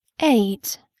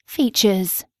8.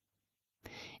 Features.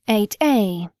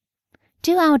 8a.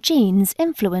 Do our genes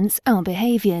influence our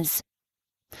behaviours?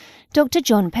 Dr.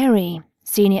 John Perry,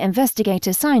 Senior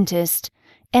Investigator Scientist,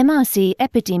 MRC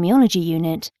Epidemiology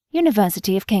Unit,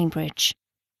 University of Cambridge.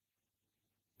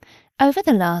 Over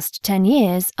the last 10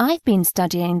 years, I've been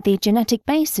studying the genetic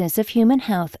basis of human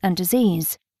health and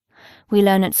disease. We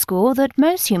learn at school that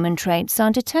most human traits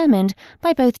are determined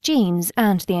by both genes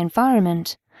and the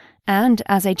environment, and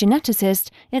as a geneticist,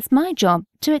 it's my job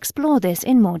to explore this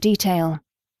in more detail.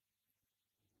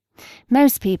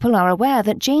 Most people are aware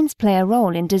that genes play a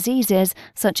role in diseases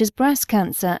such as breast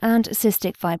cancer and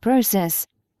cystic fibrosis,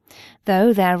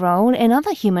 though their role in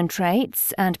other human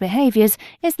traits and behaviours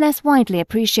is less widely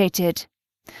appreciated.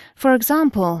 For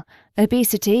example,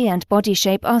 obesity and body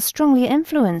shape are strongly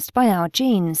influenced by our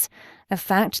genes, a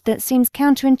fact that seems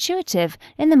counterintuitive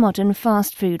in the modern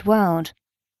fast food world.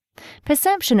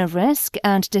 Perception of risk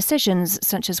and decisions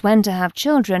such as when to have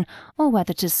children or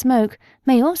whether to smoke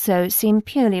may also seem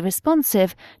purely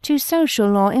responsive to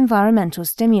social or environmental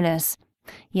stimulus,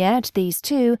 yet these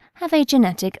too have a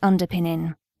genetic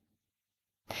underpinning.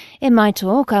 In my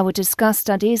talk, I will discuss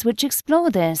studies which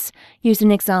explore this,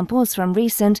 using examples from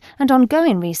recent and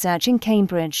ongoing research in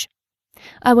Cambridge.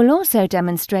 I will also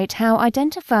demonstrate how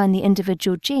identifying the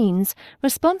individual genes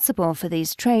responsible for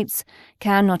these traits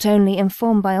can not only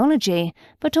inform biology,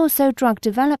 but also drug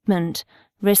development,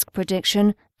 risk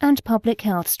prediction, and public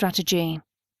health strategy.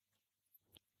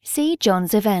 See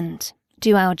John's event.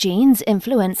 Do our genes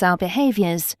influence our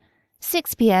behaviours?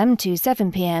 6 p.m. to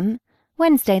 7 p.m.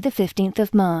 Wednesday the 15th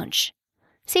of March.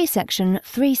 See section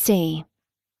 3C.